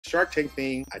Shark Tank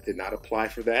thing, I did not apply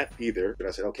for that either, but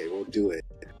I said, okay, we'll do it.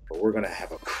 But we're going to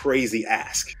have a crazy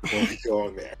ask when we go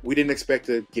on there. We didn't expect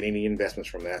to get any investments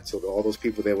from that. So all those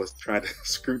people that was trying to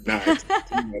scrutinize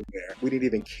on there, we didn't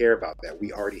even care about that.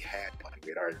 We already had money.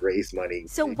 We had already raised money.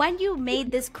 So when you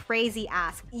made this crazy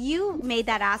ask, you made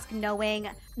that ask knowing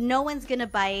no one's going to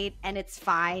bite and it's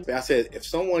fine. I said, if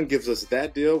someone gives us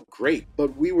that deal, great.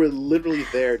 But we were literally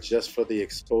there just for the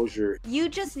exposure. You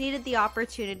just needed the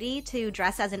opportunity to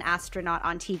dress as an astronaut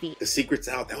on TV. The secret's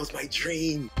out. That was my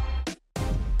dream.